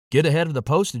Get ahead of the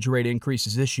postage rate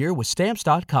increases this year with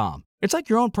Stamps.com. It's like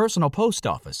your own personal post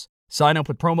office. Sign up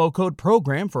with promo code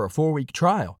PROGRAM for a 4-week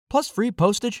trial, plus free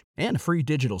postage and a free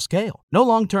digital scale. No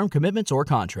long-term commitments or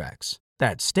contracts.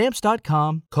 That's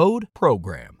Stamps.com, code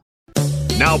PROGRAM.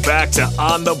 Now back to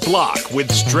On the Block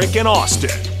with Strick and Austin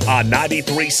on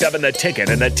 93.7 The Ticket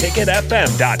and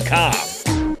theticketfm.com.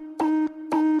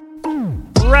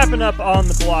 Wrapping up On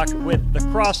the Block with the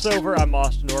crossover. I'm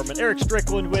Austin Norman. Eric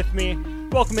Strickland with me.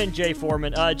 Welcome in, Jay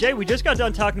Foreman. Jay, we just got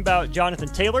done talking about Jonathan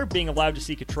Taylor being allowed to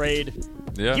seek a trade.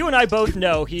 Yeah. You and I both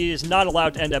know he is not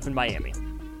allowed to end up in Miami.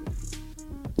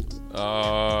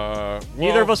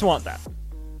 Neither of us want that.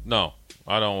 No,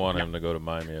 I don't want him to go to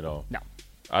Miami at all. No.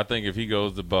 I think if he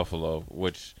goes to Buffalo,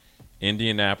 which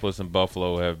Indianapolis and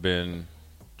Buffalo have been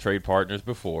trade partners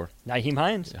before. Nyheim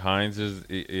Hines. Hines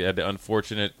he had the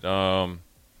unfortunate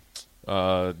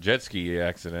jet ski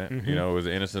accident. Mm-hmm. You know, it was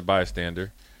an innocent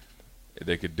bystander.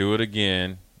 They could do it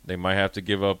again. They might have to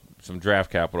give up some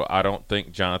draft capital. I don't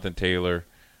think Jonathan Taylor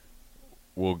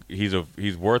will.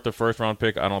 He's worth a first-round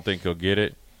pick. I don't think he'll get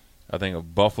it. I think if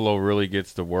Buffalo really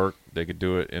gets to work, they could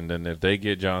do it. And then if they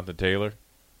get Jonathan Taylor,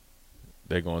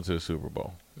 they're going to the Super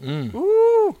Bowl.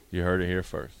 Ooh. You heard it here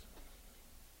first.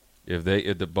 If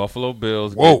the Buffalo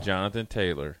Bills get Jonathan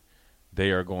Taylor,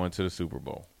 they are going to the Super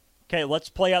Bowl. Okay, let's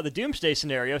play out the doomsday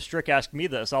scenario. Strick asked me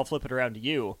this. I'll flip it around to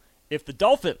you. If the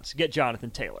Dolphins get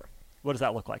Jonathan Taylor, what does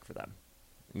that look like for them?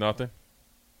 Nothing.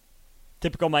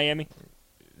 Typical Miami?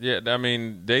 Yeah, I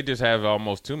mean, they just have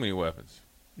almost too many weapons.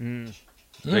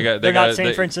 They're not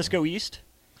San Francisco East?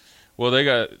 Well, they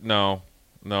got no.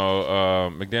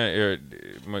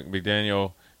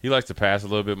 McDaniel, he likes to pass a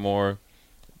little bit more.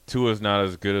 Tua's not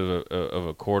as good of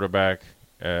a quarterback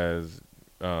as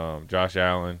Josh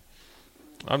Allen.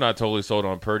 I'm not totally sold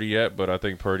on Purdy yet, but I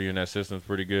think Purdy in that system is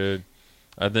pretty good.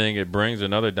 I think it brings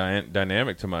another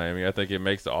dynamic to Miami. I think it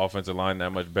makes the offensive line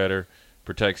that much better,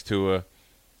 protects Tua.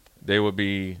 They would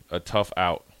be a tough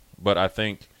out. But I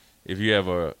think if you have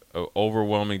a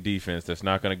overwhelming defense that's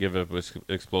not going to give up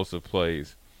explosive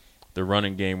plays, the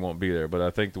running game won't be there. But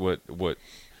I think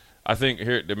I think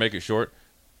here, to make it short,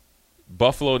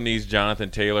 Buffalo needs Jonathan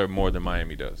Taylor more than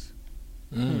Miami does,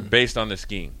 based on the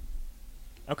scheme.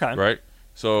 Okay. Right?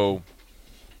 So,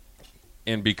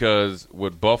 and because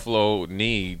what Buffalo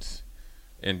needs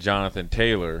in Jonathan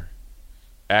Taylor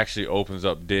actually opens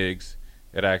up Diggs,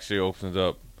 it actually opens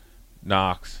up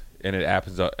Knox, and it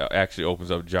actually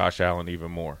opens up Josh Allen even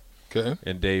more. Okay.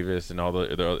 And Davis and all the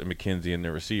McKenzie and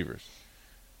the receivers.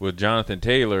 With Jonathan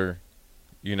Taylor,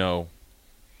 you know,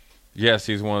 yes,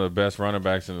 he's one of the best running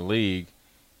backs in the league,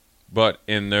 but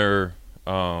in their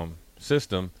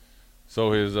system,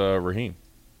 so is Raheem.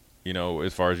 You know,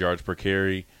 as far as yards per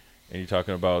carry, and you're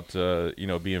talking about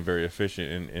being very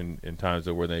efficient in times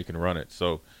where they can run it.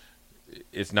 So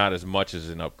it's not as much as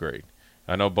an upgrade.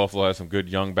 I know Buffalo has some good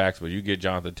young backs, but you get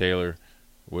Jonathan Taylor,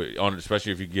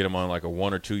 especially if you get him on like a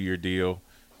 1 or 2 year deal,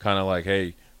 kind of like,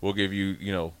 hey, we'll give you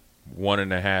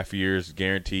 1.5 years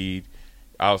guaranteed.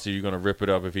 Obviously, you're going to rip it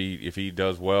up if he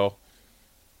does well.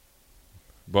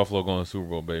 Buffalo going to the Super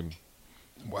Bowl, baby.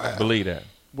 Wow. Believe that.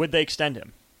 Would they extend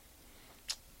him?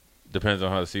 Depends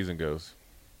on how the season goes.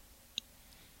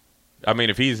 I mean,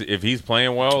 if he's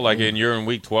playing well, like you're in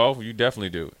week 12, you definitely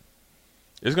do it.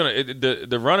 It's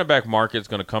the running back market's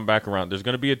gonna come back around. There's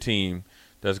gonna be a team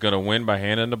that's gonna win by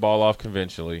handing the ball off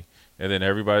conventionally, and then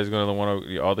everybody's gonna want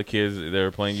to. All the kids that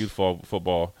are playing youth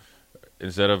football,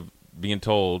 instead of being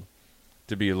told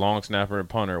to be a long snapper and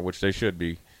punter, which they should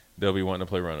be, they'll be wanting to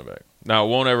play running back. Now, it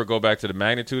won't ever go back to the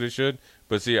magnitude it should,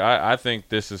 but see, I think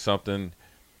this is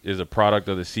a product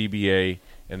of the CBA,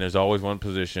 and there's always one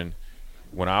position.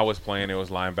 When I was playing, it was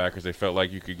linebackers. They felt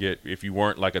like you could get, if you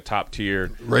weren't like a top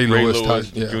tier, Ray Lewis,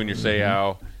 Junior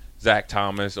Seau, Zach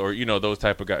Thomas, or those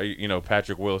type of guys,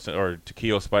 Patrick Wilson or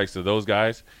Takeo Spikes, to those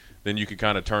guys, then you could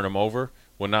kind of turn them over.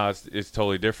 Well, now it's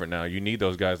totally different. Now you need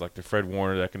those guys like the Fred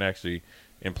Warner that can actually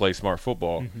play smart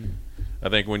football. Mm-hmm. I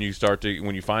think when you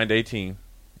find a team,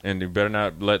 and you better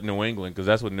not let New England, because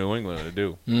that's what New England will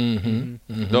do. Mm-hmm.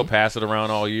 Mm-hmm. They'll pass it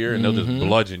around all year, and they'll just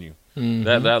bludgeon you. Mm-hmm.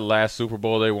 That last Super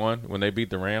Bowl they won, when they beat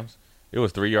the Rams, it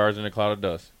was 3 yards in a cloud of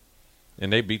dust.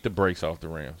 And they beat the brakes off the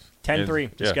Rams.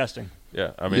 10-3. Disgusting.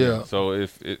 Yeah. I mean,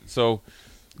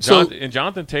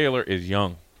 Jonathan Taylor is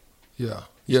young. Yeah.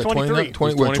 He's 23.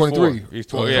 23. He's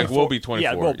 20. Yeah, we'll be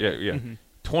 24. Yeah. Mm-hmm.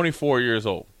 24 years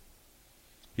old.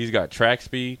 He's got track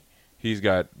speed. He's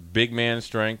got big man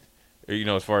strength.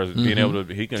 As far as being able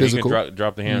to, he can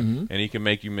drop the hand, and he can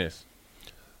make you miss.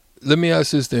 Let me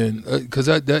ask this then, because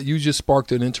that you just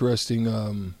sparked an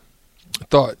interesting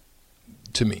thought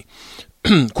to me.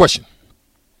 Question: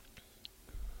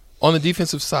 On the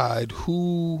defensive side,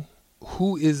 who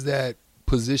is that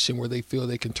position where they feel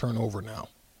they can turn over now?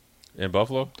 In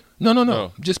Buffalo?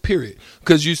 No. Just period.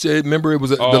 Because you said, remember, it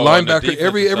was the linebacker.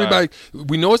 Everybody.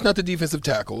 We know it's not the defensive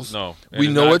tackles. No, we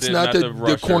know it's not the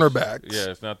cornerbacks. Yeah,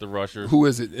 it's not the rushers. Who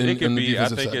is it? It could the be.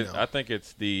 defensive side I think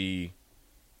it's the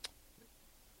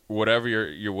whatever's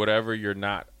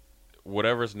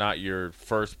not your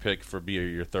first pick for be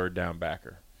your third down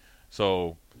backer.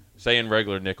 So, say in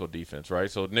regular nickel defense, right?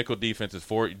 So nickel defense is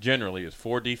generally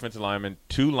four defensive linemen,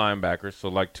 2 linebackers, so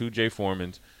like 2 Jay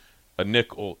Foremans. A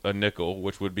nickel,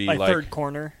 which would be like third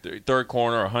corner,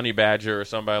 a honey badger or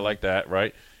somebody like that,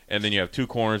 right? And then you have 2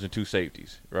 corners and 2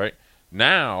 safeties, right?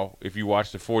 Now, if you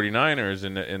watch the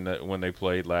 49ers when they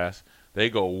played last,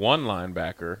 they go 1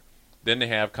 linebacker, then they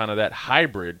have kind of that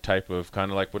hybrid type of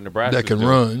kind of like what Nebraska that can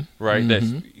run, right?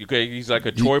 He's like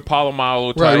a Troy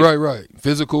Polamalu type, right,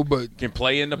 physical, but can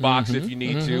play in the box if you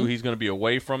need to. He's going to be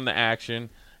away from the action,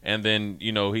 and then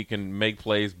he can make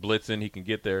plays, blitzing, he can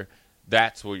get there.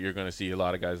 That's where you're going to see a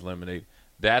lot of guys eliminate.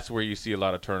 That's where you see a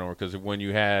lot of turnover because when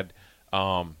you had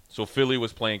so Philly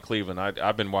was playing Cleveland.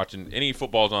 I've been watching any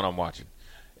football's on I'm watching.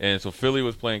 And so Philly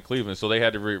was playing Cleveland, so they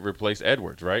had to replace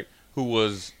Edwards, right, who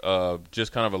was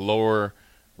just kind of a lower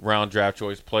round draft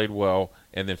choice, played well,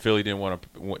 and then Philly didn't want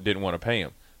to pay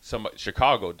him.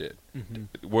 Chicago did.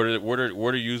 Mm-hmm.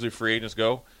 Where do usually free agents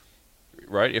go,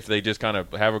 right? If they just kind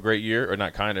of have a great year, or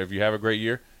not kind of, if you have a great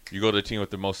year, you go to the team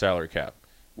with the most salary cap.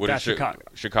 That's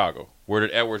Chicago. Where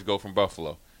did Edwards go from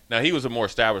Buffalo? Now, he was a more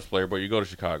established player, but you go to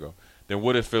Chicago. Then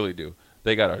what did Philly do?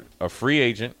 They got a free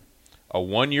agent, a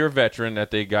 1-year veteran that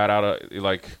they got out of,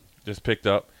 just picked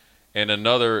up, and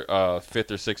another 5th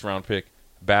or 6th round pick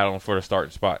battling for the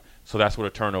starting spot. So that's where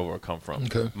the turnover will come from.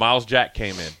 Okay. Miles Jack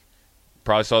came in.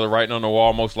 Probably saw the writing on the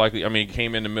wall most likely. I mean,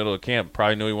 came in the middle of camp.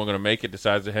 Probably knew he wasn't going to make it,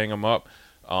 decides to hang him up.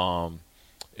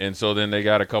 And so then they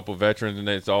got a couple veterans, and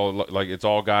it's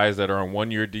all guys that are on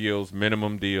 1-year deals,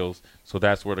 minimum deals. So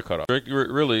that's where the cutoff.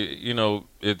 Really,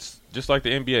 it's just like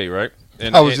the NBA, right?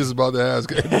 I was just about to ask.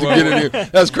 Get in here.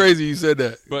 That's crazy you said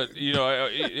that. But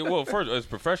first as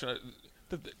professional,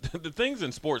 the things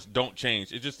in sports don't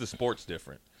change. It's just the sport's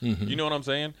different. Mm-hmm. You know what I'm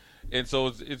saying? And so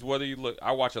it's whether you look.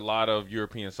 I watch a lot of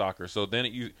European soccer. So then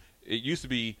it used to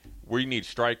be where you need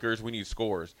strikers, we need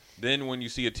scorers. Then when you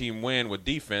see a team win with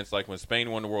defense, like when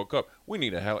Spain won the World Cup, we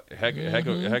need a heck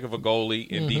of a goalie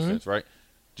in defense, right?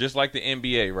 Just like the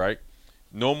NBA, right?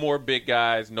 No more big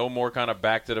guys, no more kind of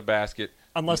back to the basket.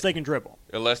 Unless they can dribble.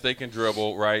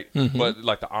 Right? Mm-hmm. But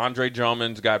like the Andre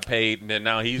Drummond's got paid, and then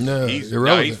now he's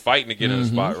fighting to get in the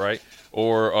spot, right?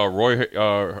 Or Roy,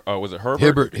 was it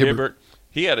Herbert? Hibbert.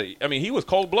 He was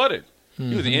cold-blooded.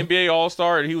 He was an NBA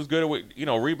All-Star, and he was good at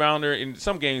rebounder. In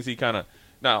some games, he kind of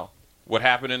now what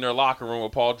happened in their locker room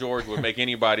with Paul George would make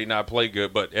anybody not play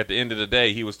good. But at the end of the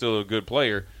day, he was still a good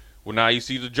player. Well, now you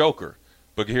see the Joker.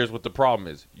 But here's what the problem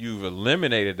is: you've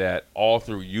eliminated that all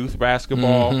through youth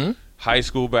basketball, high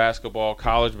school basketball,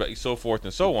 college, so forth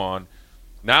and so on.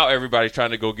 Now everybody's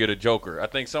trying to go get a Joker. I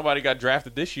think somebody got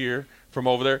drafted this year from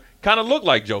over there, kind of looked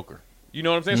like Joker. You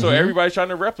know what I'm saying? So everybody's trying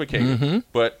to replicate it.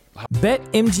 But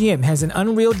BetMGM has an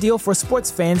unreal deal for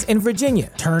sports fans in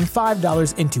Virginia. Turn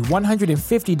 $5 into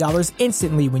 $150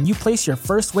 instantly when you place your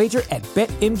first wager at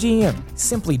BetMGM.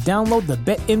 Simply download the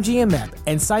BetMGM app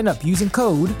and sign up using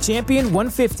code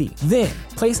Champion150. Then,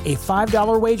 place a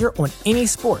 $5 wager on any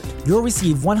sport. You'll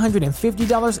receive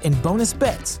 $150 in bonus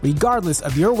bets, regardless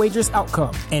of your wager's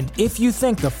outcome. And if you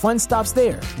think the fun stops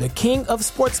there, the king of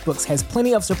sportsbooks has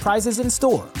plenty of surprises in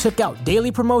store. Check out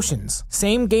daily promotions,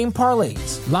 same-game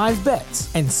parlays, live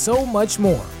bets, and so much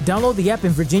more. Download the app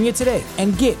in Virginia today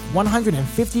and get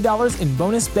 $150 in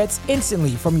bonus bets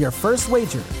instantly from your first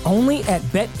wager. Only at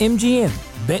BetMGM.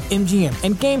 BetMGM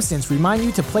and GameSense remind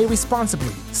you to play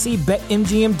responsibly. See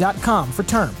BetMGM.com for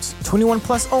terms. 21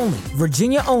 plus only.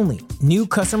 Virginia only. New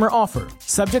customer offer.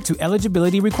 Subject to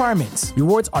eligibility requirements.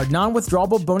 Rewards are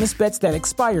non-withdrawable bonus bets that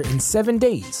expire in 7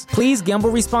 days. Please gamble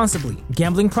responsibly.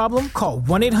 Gambling problem? Call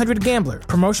 1-800-GAMBLER.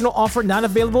 Promotional offer not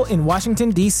available in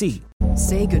Washington, D.C.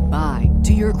 Say goodbye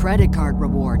to your credit card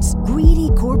rewards. Greedy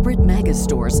corporate mega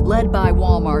stores, led by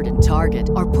Walmart and Target,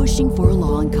 are pushing for a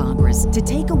law in Congress to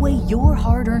take away your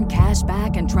hard-earned cash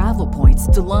back and travel points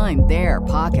to line their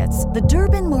pockets. The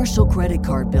Durbin-Marshall credit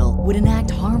card bill would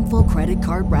enact harmful credit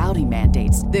card routing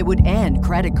mandates that would end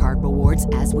credit card rewards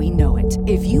as we know it.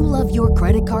 If you love your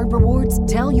credit card rewards,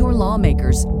 tell your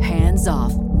lawmakers, hands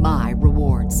off my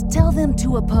rewards. Tell them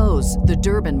to oppose the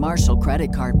Durbin-Marshall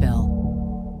credit card bill.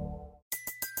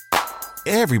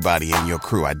 Everybody in your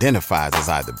crew identifies as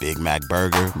either Big Mac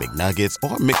Burger, McNuggets,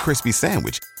 or McCrispy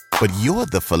Sandwich. but you're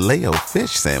the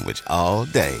Filet-O-Fish Sandwich all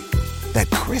day. That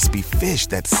crispy fish,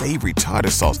 that savory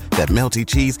tartar sauce, that melty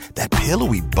cheese, that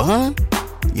pillowy bun.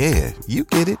 Yeah, you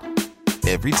get it.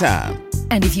 Every time.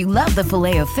 And if you love the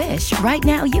Filet-O-Fish, right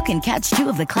now you can catch 2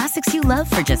 of the classics you love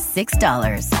for just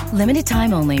 $6. Limited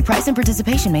time only. Price and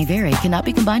participation may vary. Cannot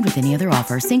be combined with any other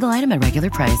offer. Single item at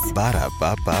regular price.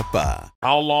 Ba-da-ba-ba-ba.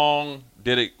 How long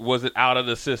was it out of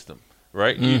the system?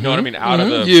 Right? You know what I mean? Out of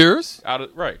the years.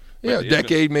 Right. Yeah, a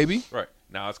decade maybe. Right.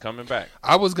 Now it's coming back.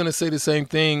 I was going to say the same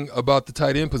thing about the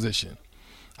tight end position.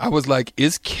 I was like,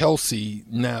 is Kelce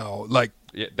now like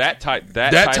that type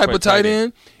of tight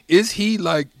end? Is he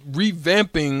like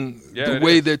revamping the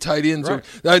way that tight ends are?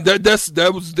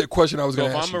 That was the question I was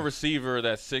going to ask. If I'm a receiver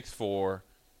that's 6'4",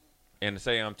 and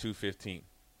say I'm 215,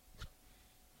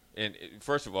 and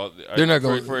first of all, they're not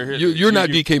going. You're not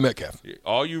DK Metcalf.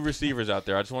 All you receivers out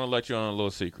there, I just want to let you on a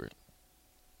little secret.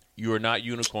 You are not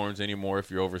unicorns anymore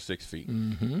if you're over 6 feet.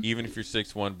 Mm-hmm. Even if you're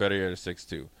 6'1", better yet,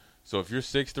 6'2". So if you're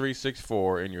 6'3",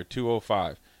 6'4", and you're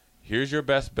 205, here's your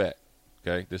best bet.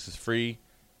 Okay, this is free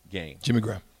game. Jimmy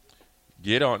Graham.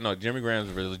 Jimmy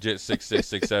Graham's legit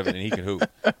 6'6", 6'7", and he can hoop.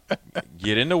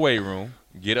 Get in the weight room.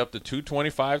 Get up to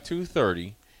 225,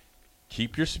 230.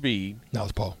 Keep your speed. Now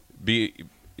it's Paul. He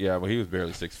was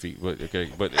barely 6 feet. But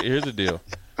here's the deal.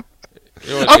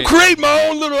 I'm creating my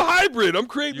own little hybrid. I'm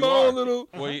creating my own little.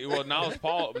 Well, Niles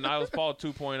Paul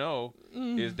 2.0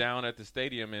 is down at the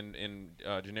stadium in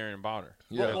Janarian Bonner.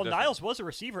 Yeah. Well, Niles was a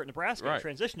receiver at Nebraska and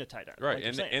transitioned to tight end. Right,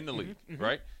 in the league,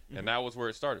 right? Mm-hmm. And that was where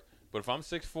it started. But if I'm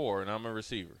 6'4" and I'm a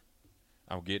receiver,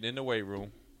 I'm getting in the weight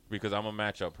room because I'm a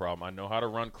matchup problem. I know how to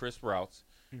run crisp routes,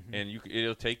 and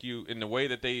it'll take you in the way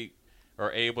that they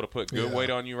are able to put good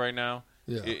weight on you right now.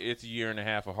 Yeah. It's a year and a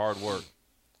half of hard work.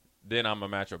 Then I'm a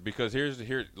matchup because here's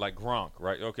like Gronk,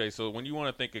 right? Okay, so when you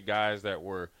want to think of guys that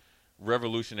were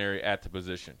revolutionary at the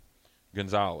position,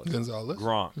 Gonzalez,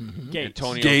 Gronk,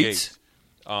 Antonio Gates.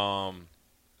 I'm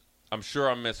sure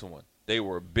I'm missing one. They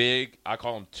were big. I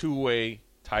call them two-way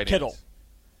tight ends.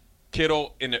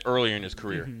 Kittle earlier in his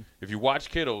career. Mm-hmm. If you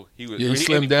watch Kittle, he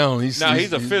slimmed down.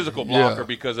 He's a physical blocker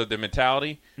because of the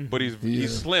mentality, but he's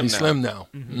slim now. He's slim now.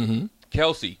 Mm-hmm.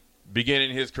 Kelce,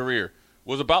 beginning his career,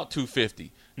 was about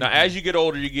 250. Now, as you get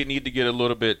older, you need to get a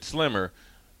little bit slimmer,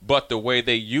 but the way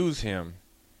they use him,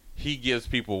 he gives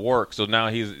people work. So now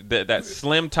he's that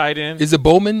slim tight end. Is it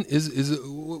Bowman? Is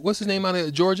what's his name out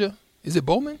of Georgia? Is it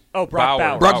Bowman? Oh, Brock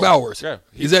Bowers. Brock Bowers. Yeah.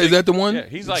 Is that the one? Yeah.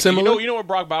 He's like similar? You know what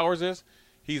Brock Bowers is?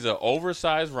 He's an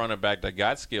oversized running back that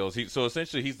got skills. So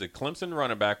essentially, he's the Clemson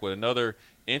running back with another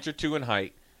inch or two in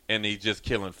height, and he's just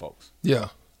killing folks. Yeah.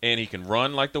 And he can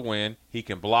run like the wind. He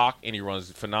can block, and he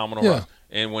runs phenomenal runs.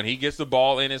 And when he gets the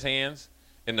ball in his hands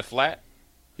in the flat,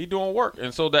 he's doing work.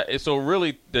 And so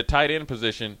really the tight end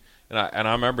position, and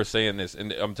I remember saying this,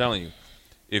 and I'm telling you,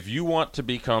 if you want to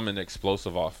become an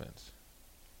explosive offense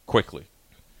quickly,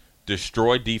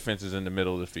 destroy defenses in the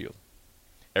middle of the field.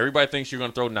 Everybody thinks you're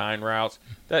going to throw 9 routes.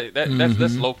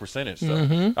 That's low percentage stuff.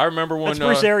 Mm-hmm. I remember when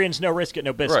Bruce Arians, no risk it,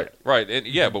 no biscuit. Right.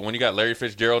 And, but when you got Larry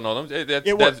Fitzgerald and all them,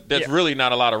 that's really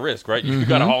not a lot of risk, right? You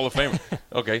got a Hall of Famer.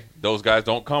 Okay, those guys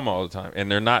don't come all the time, and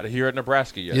they're not here at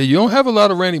Nebraska yet. Yeah, you don't have a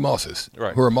lot of Randy Mosses who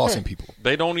are mossing people.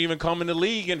 They don't even come in the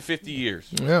league in 50 years.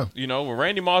 Yeah. You know, when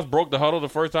Randy Moss broke the huddle the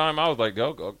first time, I was like,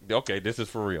 okay, this is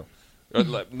for real.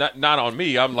 Not on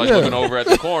me. I'm looking over at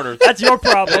the corner. That's your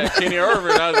problem. Kenny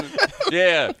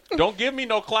Irvin. Don't give me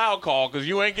no cloud call because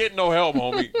you ain't getting no help,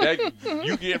 homie.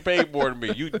 You get paid more than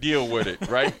me. You deal with it,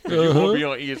 right? You're going to be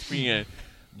on ESPN.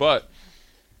 But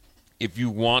if you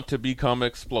want to become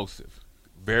explosive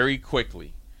very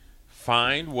quickly,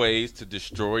 find ways to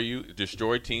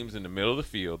destroy teams in the middle of the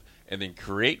field, and then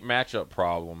create matchup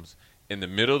problems in the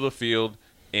middle of the field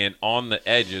and on the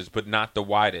edges, but not the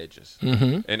wide edges.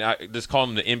 Mm-hmm. And I just call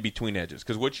them the in-between edges.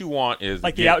 Because what you want is...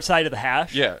 Like the outside of the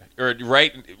hash? Yeah. Or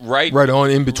right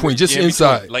on in between, just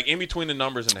inside. Like in between the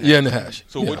numbers and the hash. Yeah, in the hash.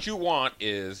 So what you want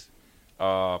is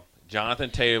Jonathan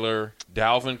Taylor,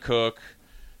 Dalvin Cook...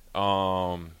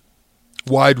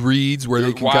 wide reads where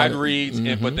they can wide reads,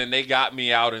 but then they got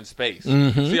me out in space.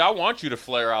 Mm-hmm. See, I want you to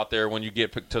flare out there when you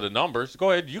get to the numbers.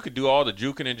 Go ahead, you could do all the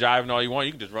juking and jiving all you want.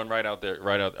 You can just run right out there,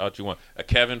 out you want. A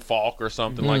Kevin Falk or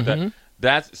something like that.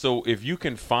 That's so if you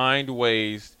can find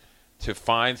ways to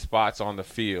find spots on the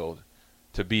field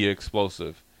to be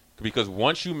explosive, because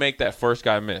once you make that first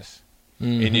guy miss,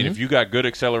 and then if you got good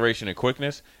acceleration and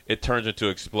quickness, it turns into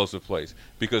explosive plays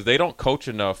because they don't coach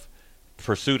enough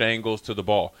pursuit angles to the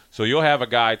ball. So you'll have a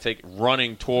guy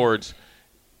running towards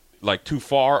like too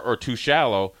far or too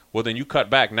shallow. Well, then you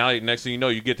cut back. Now, next thing you know,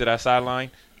 you get to that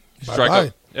sideline, strike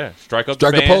up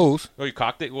the band. pose. Well, you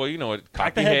cocked it. Well,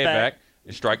 cock the head back.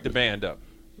 and strike the band up.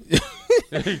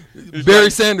 Barry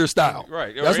Sanders style.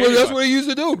 Right. That's what he used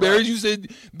to do. Right.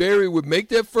 Barry would make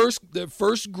that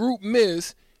first group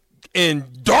miss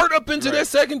and dart up into that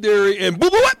secondary and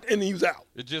boop, and he was out.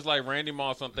 It's just like Randy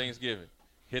Moss on Thanksgiving.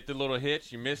 Hit the little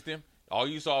hitch, you missed him. All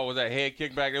you saw was that head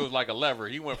kickback. It was like a lever.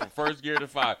 He went from first gear to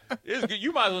 5.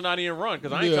 You might as well not even run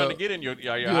because I ain't trying to get in your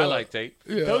highlight tape.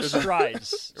 Yeah. Those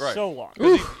strides so long.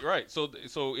 Right. So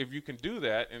if you can do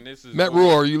that, and this is Matt Rule,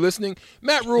 are you listening?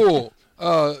 Matt Rule,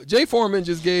 Jay Foreman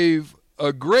just gave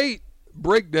a great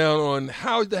breakdown on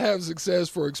how to have success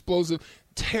for explosive.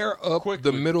 Tear up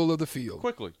the middle of the field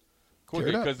quickly,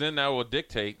 because then that will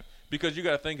dictate. Because you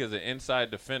got to think as an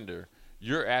inside defender.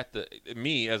 You're at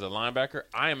me as a linebacker.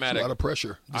 I am at a lot of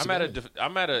pressure. I'm at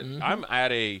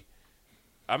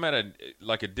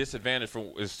a disadvantage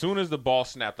from as soon as the ball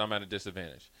snapped. I'm at a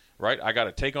disadvantage, right? I got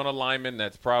to take on a lineman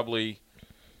that's probably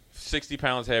 60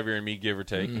 pounds heavier than me, give or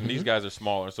take. And these guys are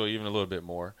smaller, so even a little bit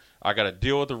more. I got to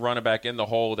deal with the running back in the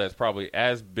hole that's probably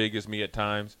as big as me at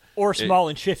times, or small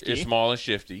and shifty. It's small and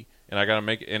shifty, and I got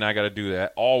to do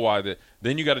that. All while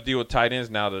then you got to deal with tight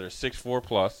ends now that are 6'4"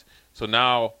 plus. So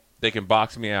now they can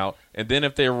box me out, and then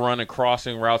if they're running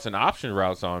crossing routes and option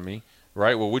routes on me,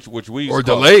 right? Well, which we or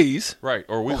call, delays, right?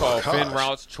 Or we call fin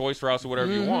routes, choice routes, or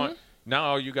whatever you want.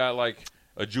 Now you got like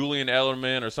a Julian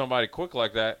Edelman or somebody quick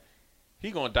like that.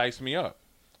 He gonna dice me up.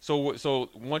 So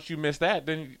once you miss that,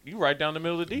 then you right down the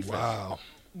middle of the defense. Wow.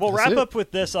 We'll wrap up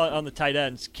with this on the tight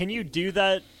ends. Can you do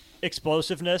that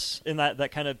explosiveness in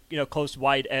that kind of close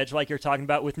wide edge like you're talking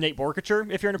about with Nate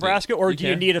Borkacher if you're Nebraska, or do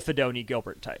you need a Fedoni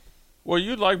Gilbert type? Well,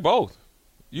 you'd like both.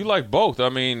 I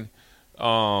mean,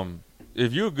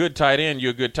 if you're a good tight end, you're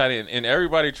a good tight end. And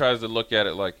everybody tries to look at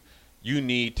it like you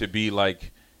need to be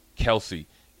like Kelsey.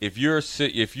 If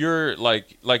you're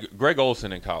like Greg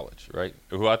Olsen in college, right,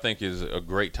 who I think is a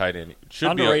great tight end.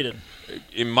 Underrated.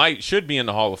 Should be in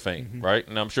the Hall of Fame, right?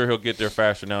 And I'm sure he'll get there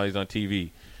faster now he's on TV.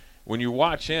 When you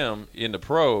watch him in the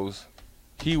pros,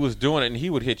 he was doing it, and he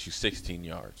would hit you 16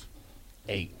 yards,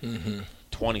 8.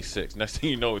 26. Next thing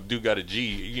you know, dude got a G.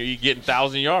 You're getting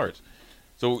 1,000 yards.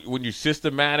 So when you're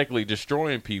systematically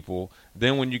destroying people,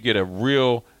 then when you get a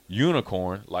real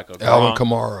unicorn like a Alvin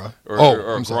Kamara or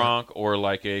Gronk or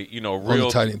like a real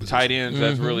tight ends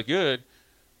that's really good,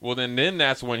 well then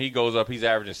that's when he goes up. He's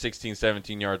averaging 16,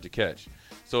 17 yards to catch.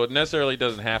 So it necessarily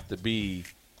doesn't have to be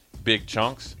big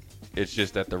chunks. It's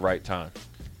just at the right time,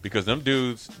 because them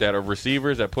dudes that are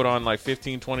receivers that put on like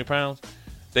 15, 20 pounds.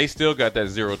 They still got that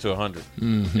 0 to 100,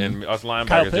 and us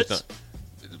linebackers just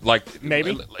like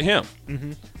maybe him.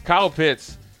 Kyle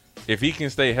Pitts, if he can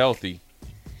stay healthy,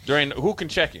 who can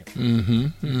check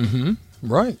him?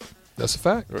 Right, that's a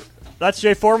fact. That's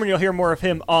Jay Foreman. You'll hear more of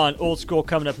him on Old School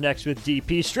coming up next with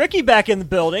DP Stricky back in the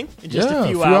building in just a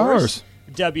few hours.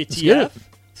 WTF.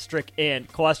 Strick and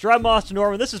Cluster. I'm Austin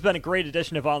Norman. This has been a great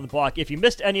edition of On the Block. If you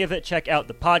missed any of it, check out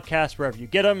the podcast wherever you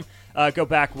get them. Go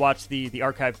back, watch the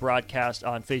archived broadcast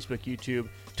on Facebook, YouTube,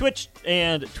 Twitch,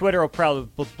 and Twitter will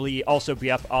probably also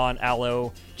be up on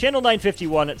Allo Channel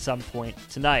 951 at some point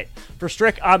tonight. For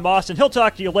Strick, I'm Austin. He'll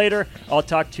talk to you later. I'll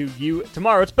talk to you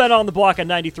tomorrow. It's been On the Block on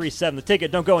 93.7 The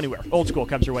Ticket. Don't go anywhere. Old School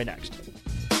comes your way next.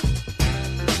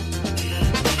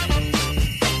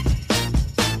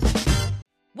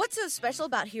 What's so special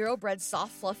about Hero Bread's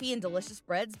soft, fluffy, and delicious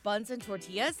breads, buns, and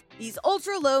tortillas? These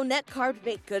ultra-low net-carb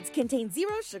baked goods contain 0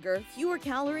 sugar, fewer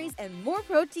calories, and more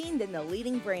protein than the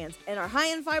leading brands, and are high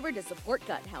in fiber to support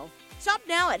gut health. Shop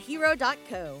now at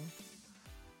Hero.co.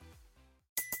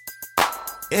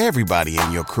 Everybody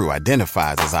in your crew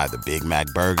identifies as either Big Mac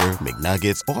Burger,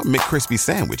 McNuggets, or McCrispy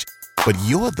Sandwich, but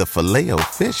you're the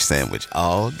Filet-O-Fish Sandwich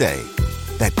all day.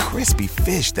 That crispy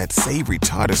fish, that savory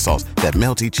tartar sauce, that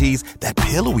melty cheese, that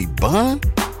pillowy bun.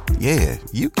 Yeah,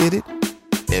 you get it.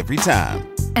 Every time.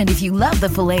 And if you love the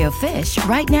Filet-O-Fish,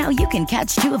 right now you can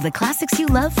catch 2 of the classics you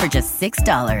love for just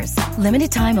 $6.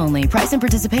 Limited time only. Price and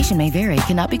participation may vary.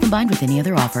 Cannot be combined with any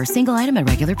other offer. Single item at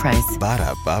regular price.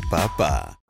 Ba-da-ba-ba-ba.